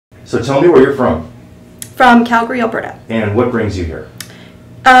So tell me where you're from. From Calgary, Alberta. And what brings you here?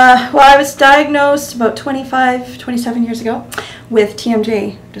 Well, I was diagnosed about 27 years ago with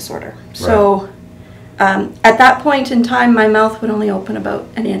TMJ disorder. So at that point in time, my mouth would only open about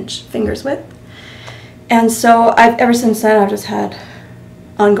an inch, finger's width. And so ever since then, I've just had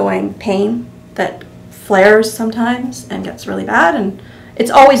ongoing pain that flares sometimes and gets really bad. And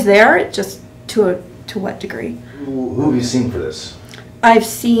it's always there, it just to what degree. Who have you seen for this? I've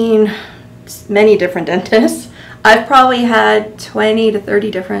seen many different dentists. I've probably had 20 to 30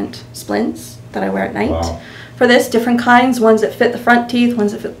 different splints that I wear at night. Wow. For this, different kinds, ones that fit the front teeth,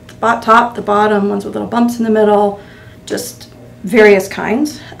 ones that fit the top, the bottom, ones with little bumps in the middle, just various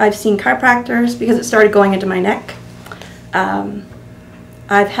kinds. I've seen chiropractors because it started going into my neck.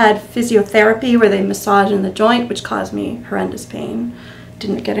 I've had physiotherapy where they massage in the joint, which caused me horrendous pain.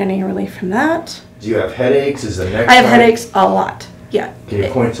 Didn't get any relief from that. Do you have headaches? Is the neck I have headaches a lot, yeah. Can you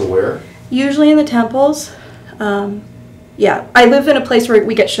point to where? Usually in the temples. Yeah, I live in a place where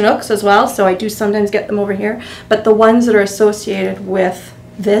we get Chinooks as well, so I do sometimes get them over here. But the ones that are associated with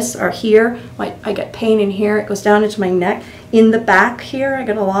this are here. I get pain in here. It goes down into my neck. In the back here, I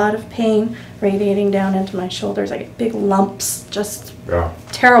get a lot of pain radiating down into my shoulders. I get big lumps, just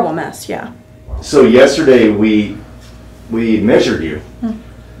terrible mess, yeah. So yesterday we measured you.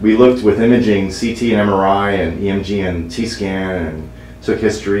 We looked with imaging, CT and MRI and EMG and Tscan, and took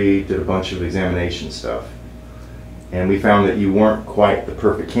history, did a bunch of examination stuff. And we found that you weren't quite the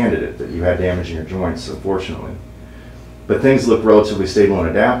perfect candidate, that you had damage in your joints, unfortunately. But things look relatively stable and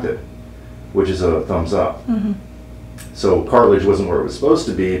adapted, which is a thumbs up. So cartilage wasn't where it was supposed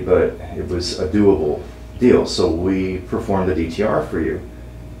to be, but it was a doable deal. So we performed the DTR for you.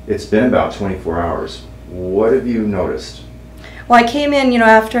 It's been about 24 hours. What have you noticed? Well, I came in,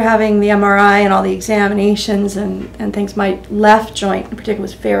 after having the MRI and all the examinations and things. My left joint in particular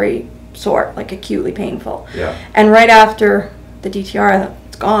was very sore, like acutely painful. Yeah. And right after the DTR,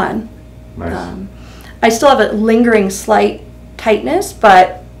 it's gone. Nice. I still have a lingering slight tightness,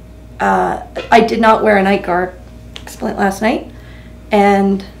 but I did not wear a night guard splint last night,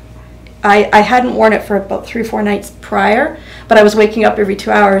 and I hadn't worn it for about 3 or 4 nights prior, but I was waking up every 2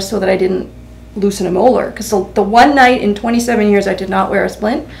 hours so that I didn't loosen a molar, because the one night in 27 years I did not wear a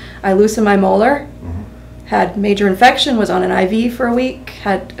splint, I loosened my molar, had major infection, was on an IV for a week,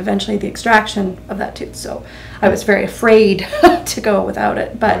 had eventually the extraction of that tooth, so I was very afraid to go without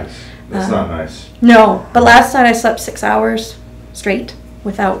it. But nice. That's not nice. No, but last night I slept 6 hours straight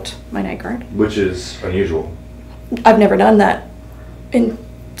without my night guard. Which is unusual. I've never done that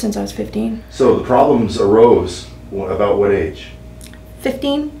since I was 15. So the problems arose about what age?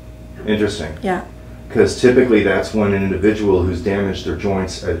 15. Interesting. Yeah. Because typically that's when an individual who's damaged their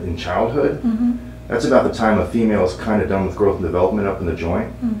joints in childhood, that's about the time a female is kind of done with growth and development up in the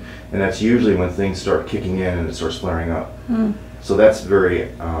joint. And that's usually when things start kicking in and it starts flaring up. So that's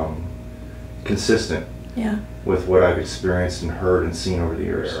very consistent with what I've experienced and heard and seen over the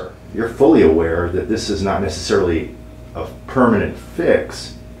years. You're fully aware that this is not necessarily a permanent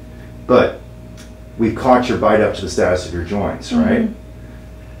fix, but we've caught your bite up to the status of your joints, right?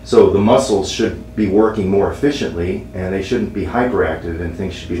 So the muscles should be working more efficiently, and they shouldn't be hyperactive, and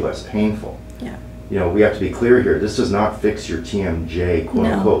things should be less painful. Yeah. We have to be clear here. This does not fix your TMJ, quote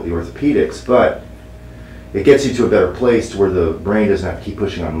unquote, the orthopedics, but it gets you to a better place to where the brain doesn't have to keep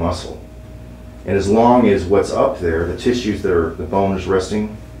pushing on muscle. And as long as what's up there, the tissues that the bone is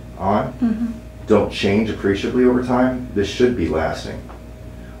resting on, don't change appreciably over time, this should be lasting.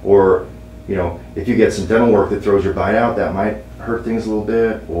 Or, if you get some dental work that throws your bite out, that might hurt things a little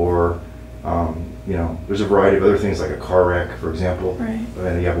bit. Or, there's a variety of other things like a car wreck, for example,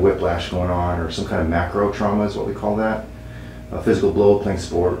 and you have a whiplash going on, or some kind of macro trauma is what we call that. A physical blow playing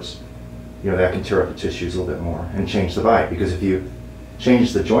sports, that can tear up the tissues a little bit more and change the bite. Because if you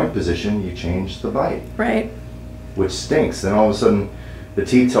change the joint position, you change the bite. Right. Which stinks. Then all of a sudden, the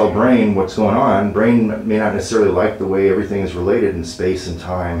teeth tell brain what's going on. Brain may not necessarily like the way everything is related in space and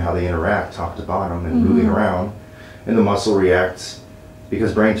time, how they interact top to bottom and moving around. And the muscle reacts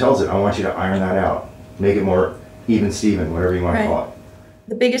because brain tells it, I want you to iron that out. Make it more even Steven, whatever you want to call it.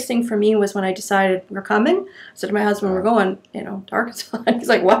 The biggest thing for me was when I decided we're coming. I said to my husband, we're going, to Arkansas. He's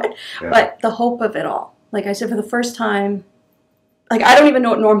like, what? Yeah. But the hope of it all. Like I said, for the first time, I don't even know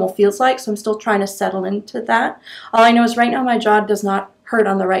what normal feels like, so I'm still trying to settle into that. All I know is right now my jaw does not hurt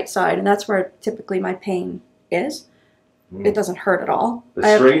on the right side, and that's where typically my pain is. It doesn't hurt at all.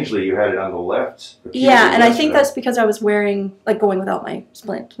 But strangely, you had it on the left. Yeah, and I think that's because I was going without my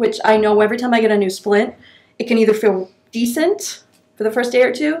splint, which I know every time I get a new splint, it can either feel decent for the first day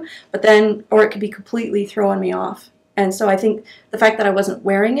or two, but then, or it could be completely throwing me off. And so I think the fact that I wasn't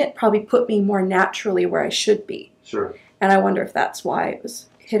wearing it probably put me more naturally where I should be. Sure. And I wonder if that's why it was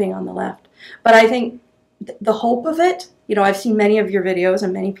hitting on the left. But I think the hope of it, you know, I've seen many of your videos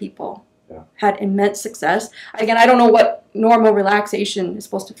and many people had immense success. Again, I don't know what normal relaxation is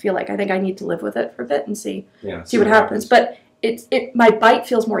supposed to feel like. I think I need to live with it for a bit and see what happens. But my bite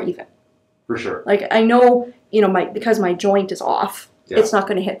feels more even. For sure. Like I know, you know, because my joint is off, it's not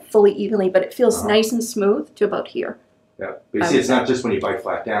going to hit fully evenly, but it feels nice and smooth to about here. Yeah. But you see, it's not just when you bite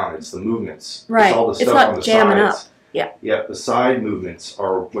flat down, it's the movements. Right. It's all the it's stuff not on the jamming sides. up. Yeah. Yeah, the side movements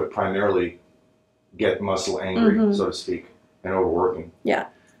are what primarily get muscle angry, so to speak, and overworking. Yeah.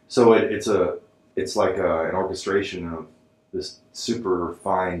 So it's like an orchestration of this super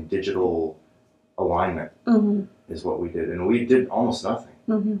fine digital alignment is what we did. And we did almost nothing.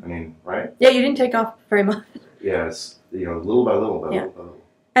 I mean, right? Yeah, you didn't take off very much. Yeah, it's, you know, little by little by little by little.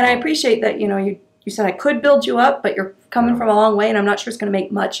 And I appreciate that, you know, you said I could build you up, but you're coming from a long way, and I'm not sure it's going to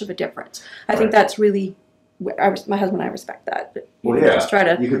make much of a difference. I think that's really, my husband and I respect that. But just try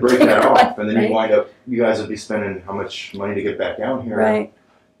to you could break that off, and then you wind up, you guys would be spending how much money to get back down here. Right.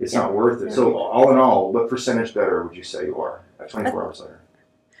 It's not worth it. So all in all, what percentage better would you say you are at 24 hours later?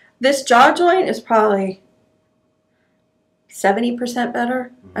 This jaw joint is probably 70%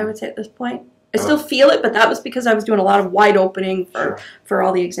 better, I would say at this point. I still feel it, but that was because I was doing a lot of wide opening for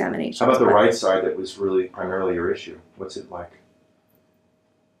all the examinations. How about the right side that was really primarily your issue? What's it like?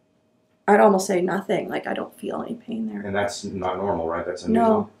 I'd almost say nothing. Like, I don't feel any pain there. And that's not normal, right? That's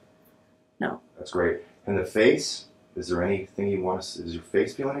unusual? No. That's great. And the face, is there anything you want to, does your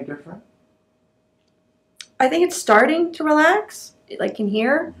face feel any different? I think it's starting to relax, like in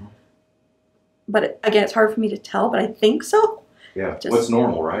here. But again, it's hard for me to tell, but I think so. Yeah. What's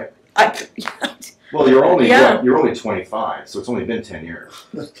normal, right? Well, you're only you're only 25, so it's only been 10 years.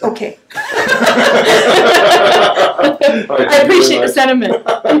 Okay. I appreciate the sentiment.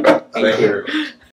 Thank you very much.